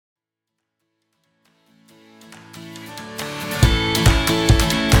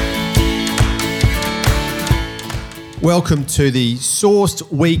Welcome to the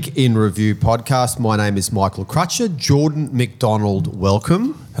Sourced Week in Review podcast. My name is Michael Crutcher. Jordan McDonald,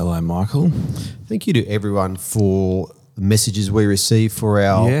 welcome. Hello, Michael. Thank you to everyone for the messages we received for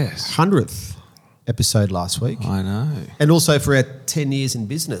our 100th episode last week. I know. And also for our 10 years in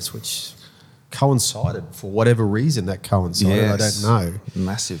business, which coincided for whatever reason that coincided. Yes. I don't know.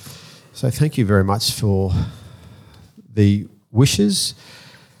 Massive. So thank you very much for the wishes.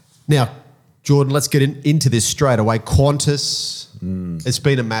 Now, Jordan, let's get into this straight away. Qantas, it's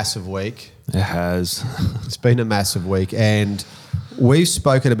been a massive week. It has. It's been a massive week, and we've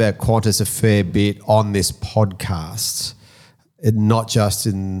spoken about Qantas a fair bit on this podcast, and not just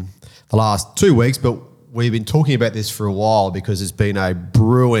in the last 2 weeks, but we've been talking about this for a while because it's been a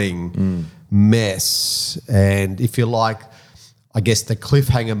brewing mess. And if you like, I guess the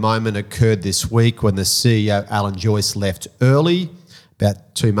cliffhanger moment occurred this week when the CEO, Alan Joyce, left early,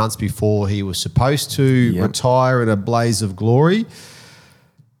 about 2 months before he was supposed to retire in a blaze of glory.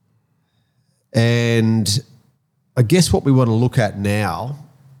 And I guess what we want to look at now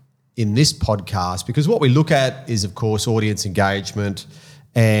in this podcast, because what we look at is, of course, audience engagement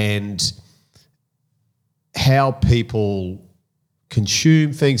and how people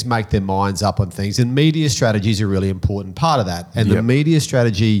consume things, make their minds up on things. And media strategy is a really important part of that. And the media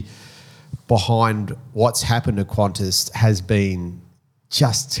strategy behind what's happened to Qantas has been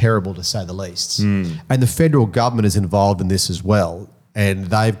just terrible, to say the least. And the federal government is involved in this as well. And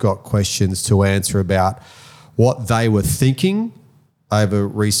they've got questions to answer about what they were thinking over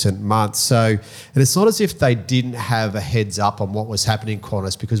recent months. So, and it's not as if they didn't have a heads up on what was happening in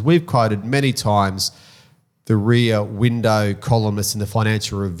Qantas, because we've quoted many times the rear window columnist in the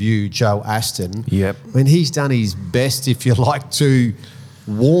Financial Review, Joe Aston. I mean, he's done his best, if you like, to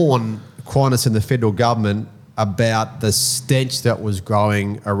warn Qantas and the federal government about the stench that was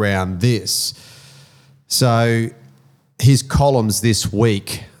growing around this. So his columns this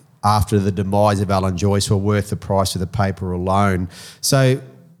week after the demise of Alan Joyce were worth the price of the paper alone. So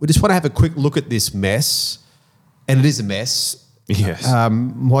we just want to have a quick look at this mess, and it is a mess. Yes.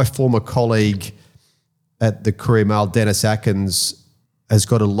 My former colleague at the Courier Mail, Dennis Atkins, has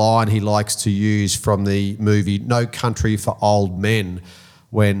got a line he likes to use from the movie No Country for Old Men,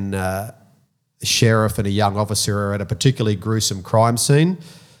 when sheriff and a young officer are at a particularly gruesome crime scene,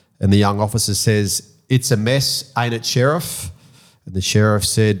 and the young officer says, "It's a mess, ain't it, Sheriff?" And the sheriff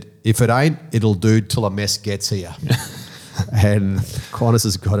said, "If it ain't, it'll do till a mess gets here." And Qantas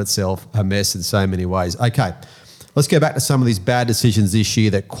has got itself a mess in so many ways. Okay, let's go back to some of these bad decisions this year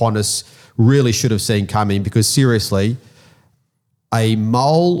that Qantas really should have seen coming, because seriously, a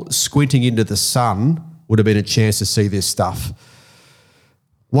mole squinting into the sun would have been a chance to see this stuff.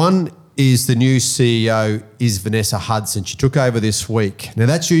 One is the new CEO is Vanessa Hudson. She took over this week. Now,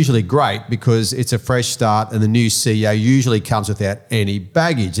 that's usually great because it's a fresh start and the new CEO usually comes without any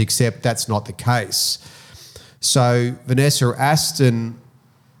baggage, except that's not the case. So Vanessa Aston,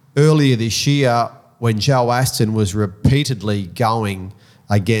 earlier this year, when Joe Aston was repeatedly going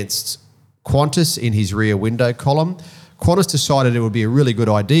against Qantas in his rear window column, Qantas decided it would be a really good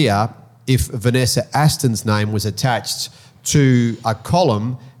idea if Vanessa Aston's name was attached to a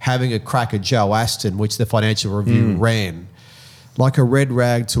column having a crack at Joe Aston, which the Financial Review ran like a red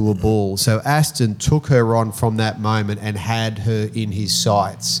rag to a bull. So Aston took her on from that moment and had her in his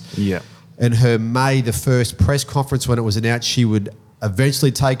sights. And her May the 1st press conference, when it was announced she would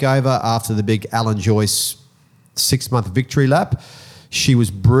eventually take over after the big Alan Joyce 6-month victory lap, she was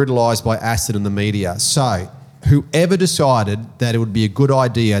brutalised by Aston and the media. So whoever decided that it would be a good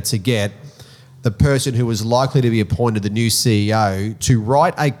idea to get the person who was likely to be appointed the new CEO to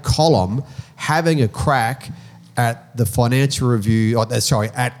write a column having a crack at the Financial Review, at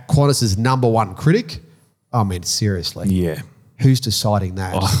Qantas's number one critic. I mean, seriously. Who's deciding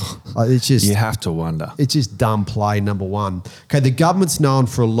that? It's just, you have to wonder. It's just dumb play, number one. Okay, the government's known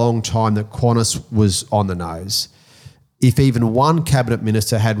for a long time that Qantas was on the nose. If even one cabinet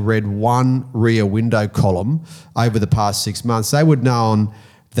minister had read one rear window column over the past 6 months, they would have known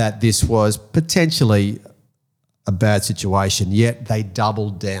that this was potentially a bad situation, yet they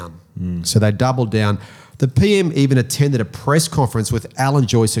doubled down. So they doubled down. The PM even attended a press conference with Alan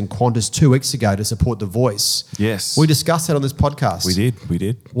Joyce and Qantas 2 weeks ago to support The Voice. Yes. We discussed that on this podcast. We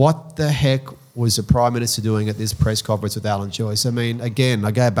did. What the heck was the Prime Minister doing at this press conference with Alan Joyce? I mean, again,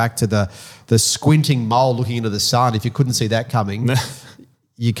 I go back to the squinting mole looking into the sun. If you couldn't see that coming,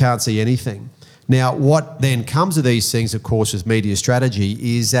 you can't see anything. Now, what then comes of these things, of course, is media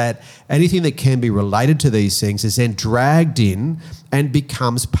strategy, is that anything that can be related to these things is then dragged in and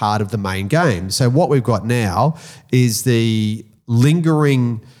becomes part of the main game. So what we've got now is the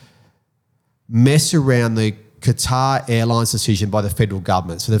lingering mess around the Qatar Airlines decision by the federal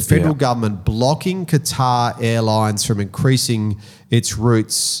government. So the federal government blocking Qatar Airlines from increasing its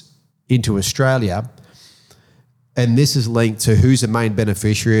routes into Australia. And this is linked to who's the main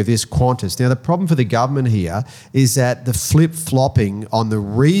beneficiary of this, Qantas. Now, the problem for the government here is that the flip-flopping on the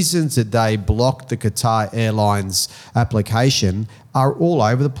reasons that they blocked the Qatar Airlines application are all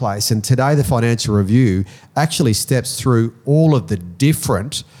over the place. And today, the Financial Review actually steps through all of the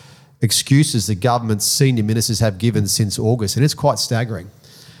different excuses the government's senior ministers have given since August, and it's quite staggering.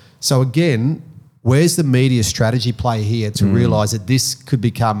 So again, where's the media strategy play here to realise that this could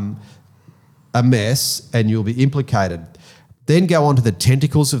become a mess and you'll be implicated? Then go on to the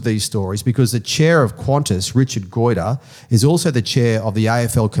tentacles of these stories, because the chair of Qantas, Richard Goyder, is also the chair of the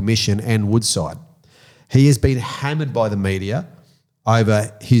AFL Commission and Woodside. He has been hammered by the media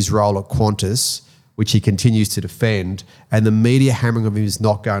over his role at Qantas, which he continues to defend, and the media hammering of him is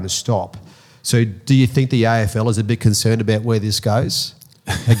not going to stop. So do you think the AFL is a bit concerned about where this goes?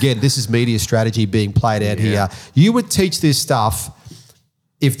 Again, this is media strategy being played out here. You would teach this stuff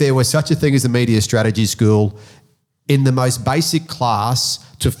if there was such a thing as a media strategy school in the most basic class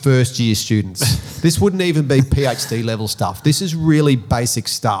to first year students. This wouldn't even be PhD level stuff. This is really basic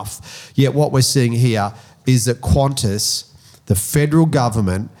stuff. Yet what we're seeing here is that Qantas, the federal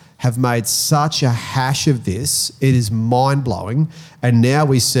government, have made such a hash of this. It is mind-blowing. And now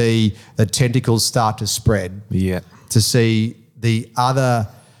we see the tentacles start to spread. To see the other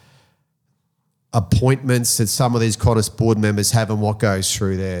appointments that some of these Qantas board members have and what goes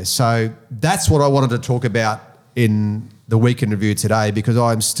through there. So that's what I wanted to talk about in the Weekend Review today, because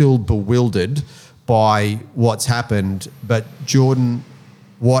I'm still bewildered by what's happened. But Jordan,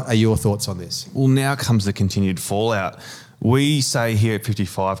 what are your thoughts on this? Well, now comes the continued fallout. We say here at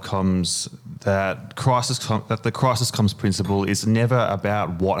 55 Comms that the crisis comms principle is never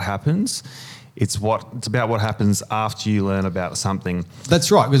about what happens. It's about what happens after you learn about something. That's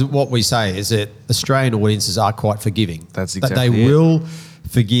right, because what we say is that Australian audiences are quite forgiving. That's exactly that they will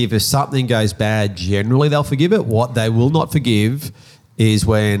forgive if something goes bad. Generally, they'll forgive it. What they will not forgive is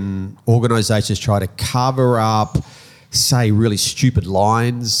when organisations try to cover up, say really stupid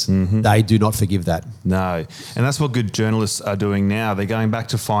lines. They do not forgive that. No. And that's what good journalists are doing now. They're going back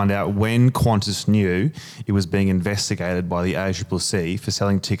to find out when Qantas knew it was being investigated by the ACCC for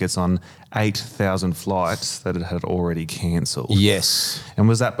selling tickets on 8,000 flights that it had already cancelled. Yes. And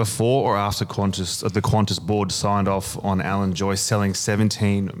was that before or after the Qantas board signed off on Alan Joyce selling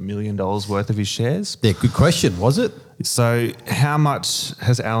 $17 million worth of his shares? Yeah, good question, was it? So how much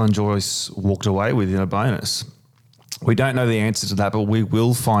has Alan Joyce walked away with in a bonus? We don't know the answer to that, but we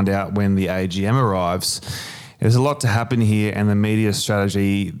will find out when the AGM arrives. There's a lot to happen here, and the media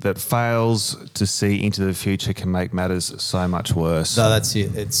strategy that fails to see into the future can make matters so much worse. No, that's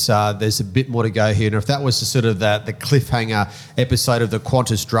it. It's there's a bit more to go here. And if that was the sort of the cliffhanger episode of the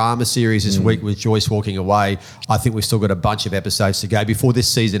Qantas drama series this week with Joyce walking away, I think we've still got a bunch of episodes to go before this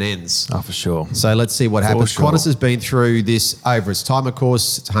season ends. Oh, for sure. So let's see what happens. Sure. Qantas has been through this over its time, of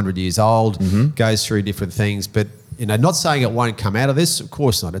course. It's 100 years old, goes through different things, but not saying it won't come out of this, of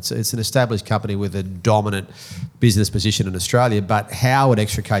course not. It's an established company with a dominant business position in Australia, but how it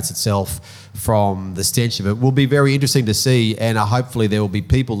extricates itself from the stench of it will be very interesting to see, and hopefully there will be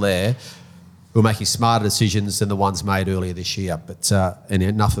people there who are making smarter decisions than the ones made earlier this year. But and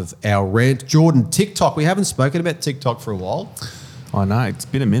enough of our rant. Jordan, TikTok. We haven't spoken about TikTok for a while. I know, it's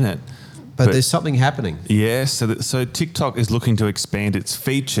been a minute. But there's something happening. Yeah, so TikTok is looking to expand its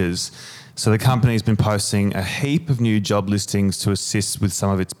features. So the company's been posting a heap of new job listings to assist with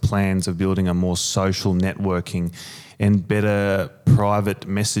some of its plans of building a more social networking and better private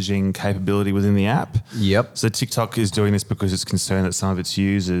messaging capability within the app. Yep. So TikTok is doing this because it's concerned that some of its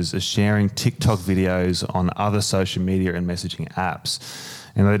users are sharing TikTok videos on other social media and messaging apps,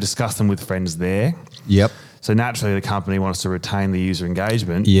 and they discuss them with friends there. Yep. So naturally, the company wants to retain the user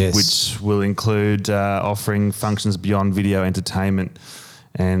engagement, which will include offering functions beyond video entertainment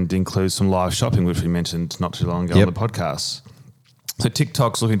and includes some live shopping, which we mentioned not too long ago on the podcast. So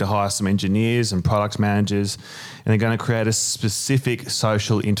TikTok's looking to hire some engineers and product managers, and they're going to create a specific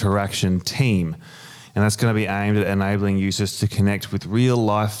social interaction team. And that's going to be aimed at enabling users to connect with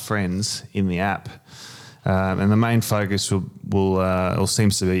real-life friends in the app. And the main focus will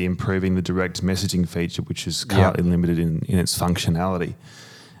seems to be improving the direct messaging feature, which is currently limited in its functionality.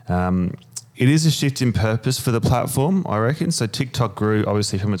 It is a shift in purpose for the platform, I reckon. So TikTok grew,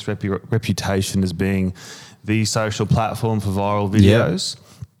 obviously, from its reputation as being the social platform for viral videos.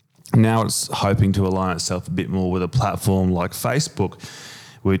 Now it's hoping to align itself a bit more with a platform like Facebook,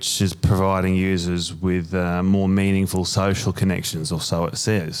 which is providing users with more meaningful social connections, or so it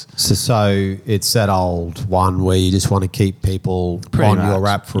says. So it's that old one where you just want to keep people on your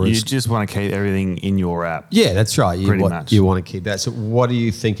app for You just want to keep everything in your app. Yeah, that's right. Pretty much. You want to keep that. So what do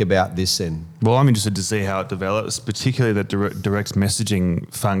you think about this then? Well, I'm interested to see how it develops, particularly the direct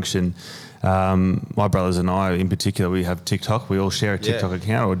messaging function. My brothers and I, in particular, we have TikTok. We all share a TikTok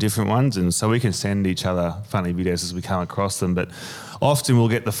account or different ones, and so we can send each other funny videos as we come across them. But often we'll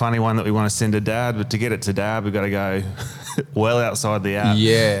get the funny one that we want to send to Dad, but to get it to Dad, we've got to go well outside the app.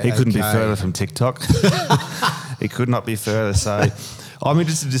 Yeah, he couldn't be further from TikTok. He could not be further. So I'm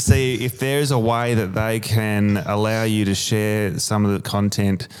interested to see if there's a way that they can allow you to share some of the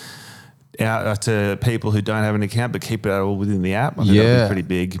content out to people who don't have an account but keep it all within the app. I think that'd be pretty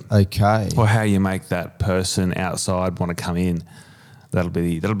big. Okay. Or how you make that person outside want to come in. That'll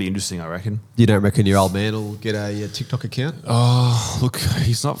be interesting, I reckon. You don't reckon your old man will get a TikTok account? Oh, look,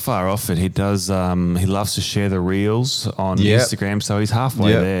 he's not far off it. He does. He loves to share the reels on Instagram, so he's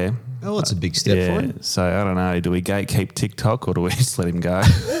halfway there. Oh, that's a big step for him. So I don't know. Do we gatekeep TikTok or do we just let him go?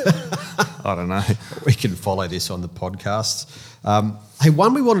 I don't know. We can follow this on the podcast. Hey,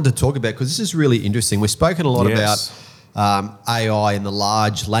 one we wanted to talk about, because this is really interesting. We've spoken a lot about AI and the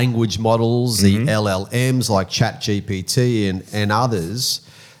large language models, the LLMs like ChatGPT and others.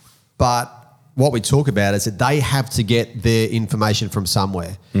 But what we talk about is that they have to get their information from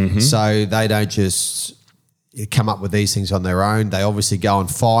somewhere. So they don't just come up with these things on their own. They obviously go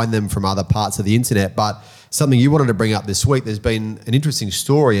and find them from other parts of the internet. But something you wanted to bring up this week, there's been an interesting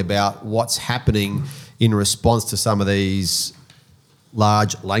story about what's happening in response to some of these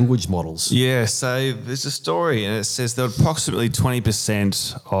large language models. Yeah, so there's a story and it says that approximately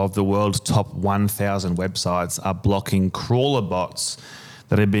 20% of the world's top 1,000 websites are blocking crawler bots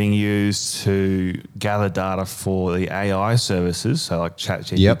that are being used to gather data for the AI services, so like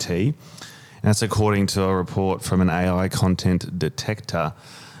ChatGPT. And that's according to a report from an AI content detector.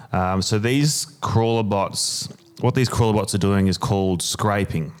 So these crawler bots, what these crawler bots are doing is called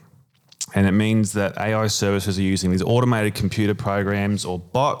scraping. And it means that AI services are using these automated computer programs or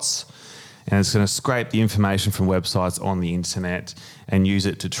bots, and it's going to scrape the information from websites on the internet and use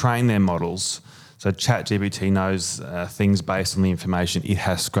it to train their models. So ChatGPT knows things based on the information it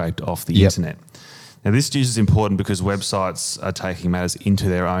has scraped off the internet. Now, this news is important because websites are taking matters into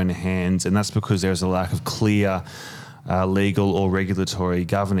their own hands, and that's because there's a lack of clear legal or regulatory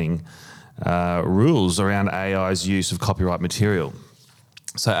governing rules around AI's use of copyright material.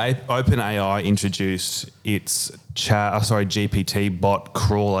 So OpenAI introduced its GPT bot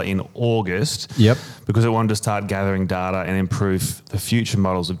crawler in August because it wanted to start gathering data and improve the future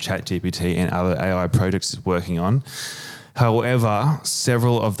models of ChatGPT and other AI projects it's working on. However,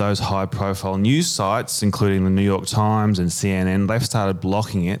 several of those high-profile news sites, including the New York Times and CNN, they've started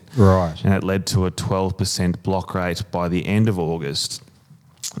blocking it. Right. And it led to a 12% block rate by the end of August.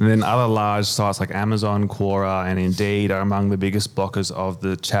 And then other large sites like Amazon, Quora, and Indeed are among the biggest blockers of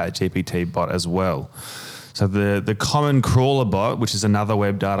the ChatGPT bot as well. So the common crawler bot, which is another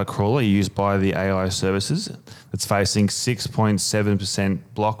web data crawler used by the AI services, it's facing 6.7%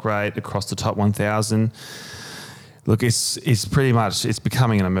 block rate across the top 1,000. Look, it's pretty much, it's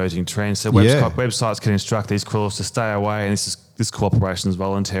becoming an emerging trend. So websites can instruct these crawlers to stay away, and this cooperation is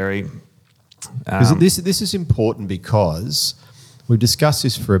voluntary. This is important because we've discussed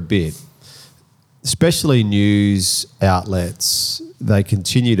this for a bit. Especially news outlets, they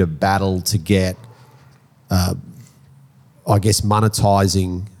continue to battle to get,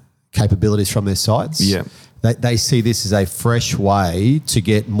 monetizing capabilities from their sites. Yeah. They see this as a fresh way to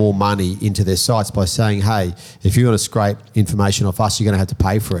get more money into their sites by saying, hey, if you want to scrape information off us, you're going to have to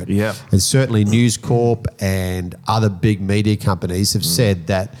pay for it. Yeah. And certainly News Corp and other big media companies have said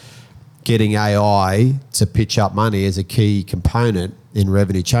that getting AI to pitch up money is a key component in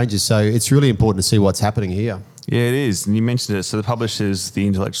revenue changes. So it's really important to see what's happening here. Yeah, it is. And you mentioned it. So the publishers, the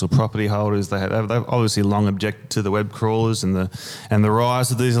intellectual property holders, they've obviously long objected to the web crawlers and the rise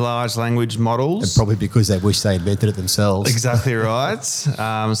of these large language models. And probably because they wish they invented it themselves. Exactly right.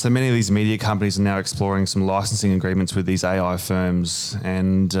 So many of these media companies are now exploring some licensing agreements with these AI firms.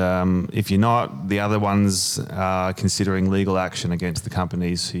 And if you're not, the other ones are considering legal action against the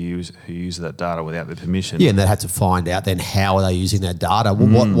companies who use that data without their permission. Yeah, and they had to find out then how are they using that data.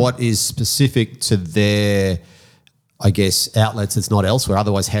 Well, what is specific to their outlets that's not elsewhere.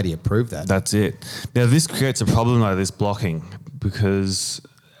 Otherwise, how do you prove that? That's it. Now, this creates a problem, though, this blocking, because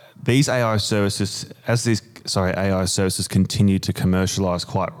these AI services, AI services continue to commercialise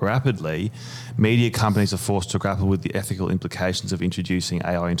quite rapidly, media companies are forced to grapple with the ethical implications of introducing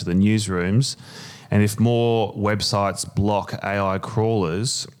AI into the newsrooms. And if more websites block AI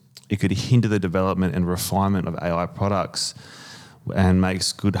crawlers, it could hinder the development and refinement of AI products and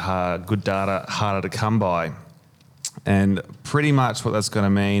makes good data harder to come by. And pretty much what that's going to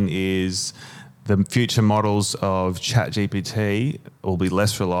mean is the future models of ChatGPT will be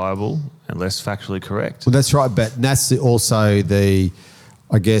less reliable and less factually correct. Well, that's right, but that's also the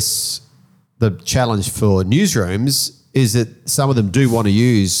challenge for newsrooms is that some of them do want to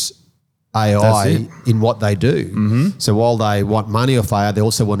use AI in what they do. Mm-hmm. So while they want money off AI, they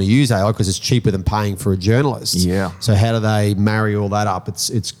also want to use AI because it's cheaper than paying for a journalist. Yeah. So how do they marry all that up?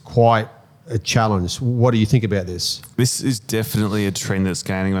 It's quite a challenge. What do you think about this? This is definitely a trend that's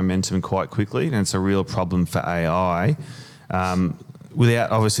gaining momentum quite quickly, and it's a real problem for AI.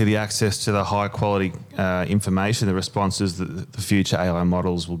 Without obviously the access to the high quality information, the responses that the future AI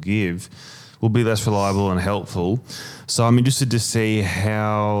models will give will be less reliable and helpful. So I'm interested to see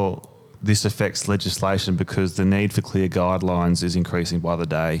how this affects legislation because the need for clear guidelines is increasing by the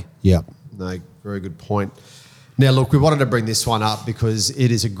day. Yeah, no, very good point. Now, look, we wanted to bring this one up because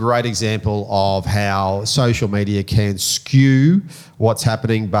it is a great example of how social media can skew what's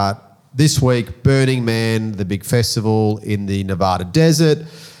happening. But this week, Burning Man, the big festival in the Nevada desert,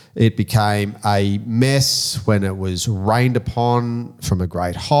 it became a mess when it was rained upon from a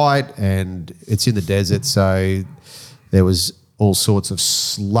great height, and it's in the desert, so there was all sorts of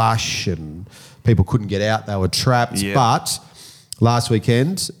slush and people couldn't get out. They were trapped. Yeah. But last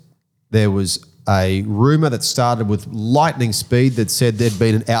weekend, there was a rumour that started with lightning speed that said there'd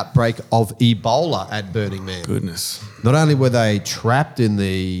been an outbreak of Ebola at Burning Man. Goodness. Not only were they trapped in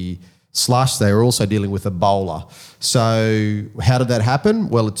the slush, they were also dealing with Ebola. So how did that happen?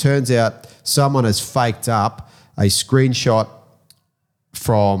 Well, it turns out someone has faked up a screenshot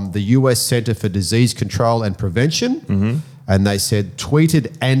from the US Centre for Disease Control and Prevention, and they said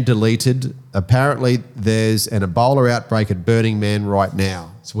tweeted and deleted. Apparently, there's an Ebola outbreak at Burning Man right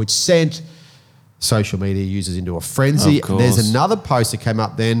now, which sent social media users into a frenzy. There's another post that came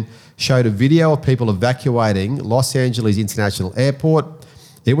up then, showed a video of people evacuating Los Angeles International Airport.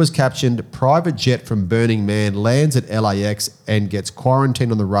 It was captioned, "Private jet from Burning Man lands at LAX and gets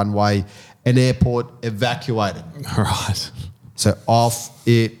quarantined on the runway, an airport evacuated." Right. So off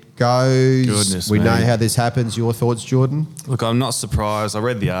it goes. Goodness we me. know how this happens. Your thoughts, Jordan? Look, I'm not surprised. I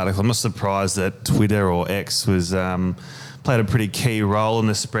read the article. I'm not surprised that Twitter or X was played a pretty key role in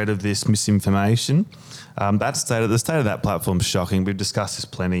the spread of this misinformation. The state of that platform is shocking. We've discussed this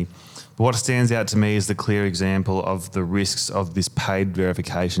plenty. But what stands out to me is the clear example of the risks of this paid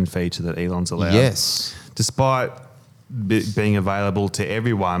verification feature that Elon's allowed. Yes. Despite being available to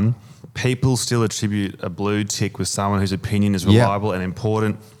everyone, people still attribute a blue tick with someone whose opinion is reliable and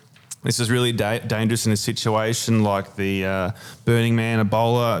important. This is really dangerous in a situation like the Burning Man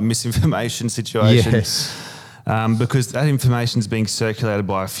Ebola misinformation situation. Yes. Because that information is being circulated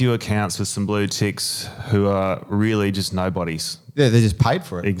by a few accounts with some blue ticks who are really just nobodies. Yeah, they just paid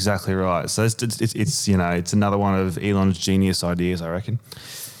for it. Exactly right. So it's another one of Elon's genius ideas, I reckon.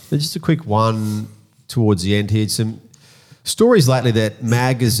 And just a quick one towards the end here. Some stories lately that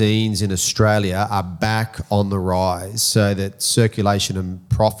magazines in Australia are back on the rise, so that circulation and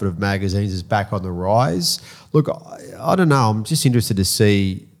profit of magazines is back on the rise. Look, I don't know. I'm just interested to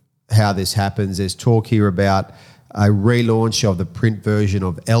see how this happens. There's talk here about a relaunch of the print version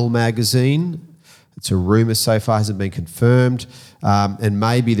of Elle magazine. It's a rumour so far, hasn't been confirmed. And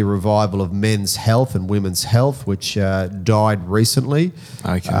maybe the revival of Men's Health and Women's Health, which died recently.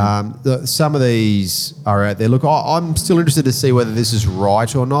 Okay. Some of these are out there. Look, I'm still interested to see whether this is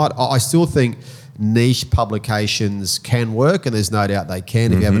right or not. I still think niche publications can work, and there's no doubt they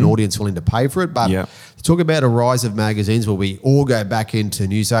can if you have an audience willing to pay for it. But talk about a rise of magazines where we all go back into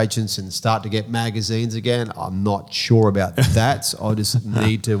newsagents and start to get magazines again. I'm not sure about that. So I just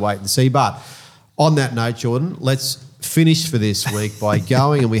need to wait and see. But on that note, Jordan, let's finish for this week by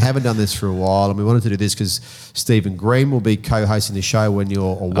going, and we haven't done this for a while, and we wanted to do this because Stephen Green will be co-hosting the show when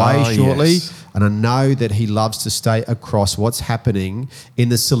you're away shortly. Yes. And I know that he loves to stay across what's happening in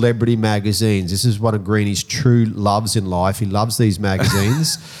the celebrity magazines. This is one of Greeny's true loves in life. He loves these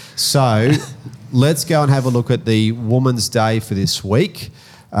magazines. So let's go and have a look at the Woman's Day for this week.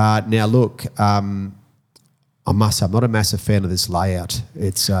 Now, look, I must say, I'm not a massive fan of this layout.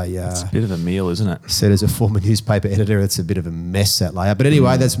 It's a bit of a meal, isn't it? Said as a former newspaper editor, it's a bit of a mess, that layout. But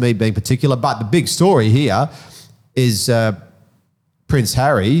anyway, that's me being particular. But the big story here is Prince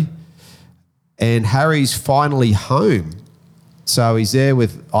Harry, and Harry's finally home. So he's there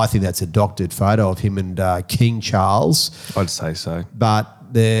with, I think that's a doctored photo of him and King Charles. I'd say so. But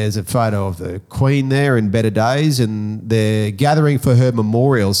there's a photo of the Queen there in better days, and they're gathering for her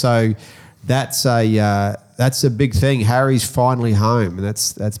memorial. So that's a big thing. Harry's finally home, and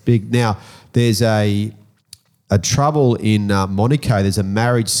that's big. Now there's a trouble in Monaco. There's a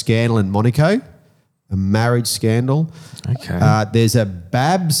marriage scandal in Monaco. A marriage scandal. Okay. There's a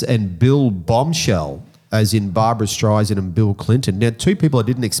Babs and Bill bombshell, as in Barbara Streisand and Bill Clinton. Now, two people I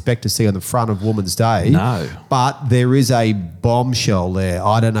didn't expect to see on the front of Women's Day. No. But there is a bombshell there.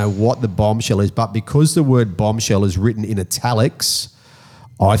 I don't know what the bombshell is, but because the word bombshell is written in italics,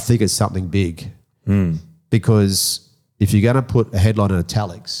 I think it's something big. Because if you're going to put a headline in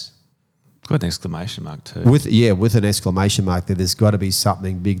italics, got an exclamation mark too. with an exclamation mark there, there's got to be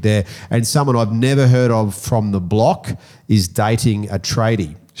something big there. And someone I've never heard of from the block is dating a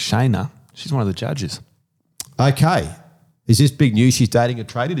tradie. Shayna, she's one of the judges. Okay. Is this big news? She's dating a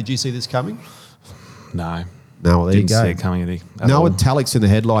tradie? Did you see this coming? No. No, well, there Didn't you go. see it coming at No all. italics in the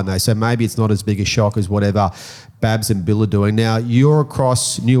headline though, so maybe it's not as big a shock as whatever Babs and Bill are doing. Now, you're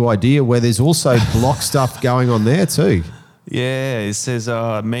across New Idea where there's also block stuff going on there too. Yeah, it says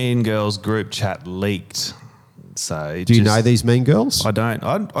Mean Girls group chat leaked. So Do you know these Mean Girls? I don't.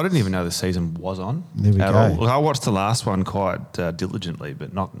 I didn't even know the season was on. There we at go. all. Look, I watched the last one quite diligently,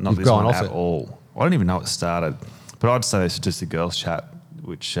 but not this gone one off at it. all. I don't even know it started. But I'd say it's just a girls' chat,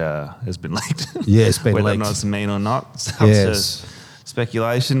 which has been leaked. Yeah, it's been Whether leaked. or not it's mean or not, it's up Yes. to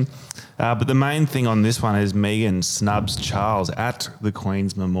speculation. But the main thing on this one is Meghan snubs Charles at the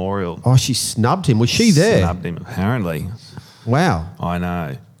Queen's Memorial. Oh, she snubbed him. Was she there? Snubbed him, apparently. Wow. I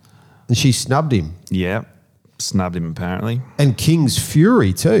know. And she snubbed him. Yeah, snubbed him apparently. And King's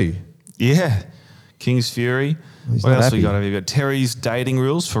Fury too. Yeah, King's Fury. He's What not else we happy. got? We've got Terry's dating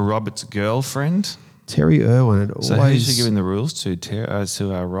rules for Robert's girlfriend. Terry Irwin had So always... who's she giving the rules to?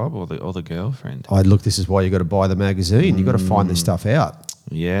 Rob or the girlfriend? Oh, look, this is why you got to buy the magazine. You got to find this stuff out.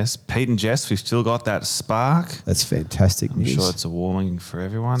 Yes, Pete and Jess. We've still got that spark. That's fantastic I'm news. sure it's a warming for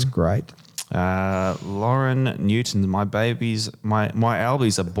everyone. It's great. Lauren Newton, my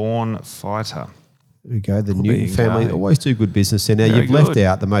Albies a born fighter. There we go. The Could Newton be, family go. always do good business there. Now, Very you've left good.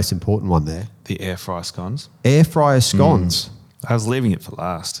 out the most important one there. The air fry scones. Air fryer scones. I was leaving it for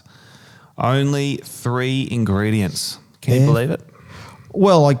last. Only 3 ingredients. Can you Air- believe it?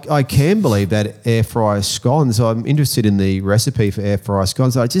 Well, I can believe that air fryer scones. I'm interested in the recipe for air fryer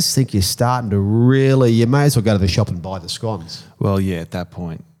scones. I just think you're starting to really, you may as well go to the shop and buy the scones. Well, yeah, at that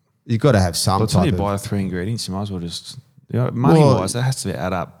point. You've got to have some By the time type you of... buy 3 ingredients, you might as well just, money-wise, that has to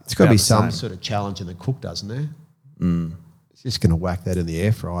add up. It's got to be about the some same. sort of challenge in the cook, doesn't there? It's just going to whack that in the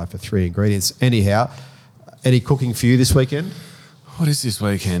air fryer for 3 ingredients. Anyhow, any cooking for you this weekend? What is this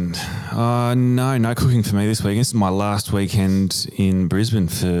weekend? No cooking for me this weekend. This is my last weekend in Brisbane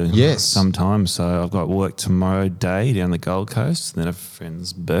for Yes. some time. So I've got work tomorrow day down the Gold Coast, and then a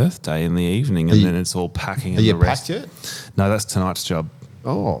friend's birthday in the evening, and then it's all packing Are and you the rest. packed yet? No, that's tonight's job.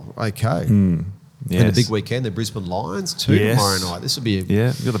 Oh, okay. Yes. And a big weekend, the Brisbane Lions too Yes. tomorrow night. This will be Yeah,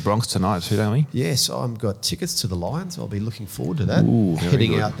 we've got the Bronx tonight too, don't we? Yes, I've got tickets to the Lions. I'll be looking forward to that. Ooh, very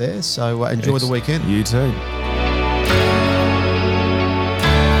Heading good. out there. So enjoy the weekend. You too.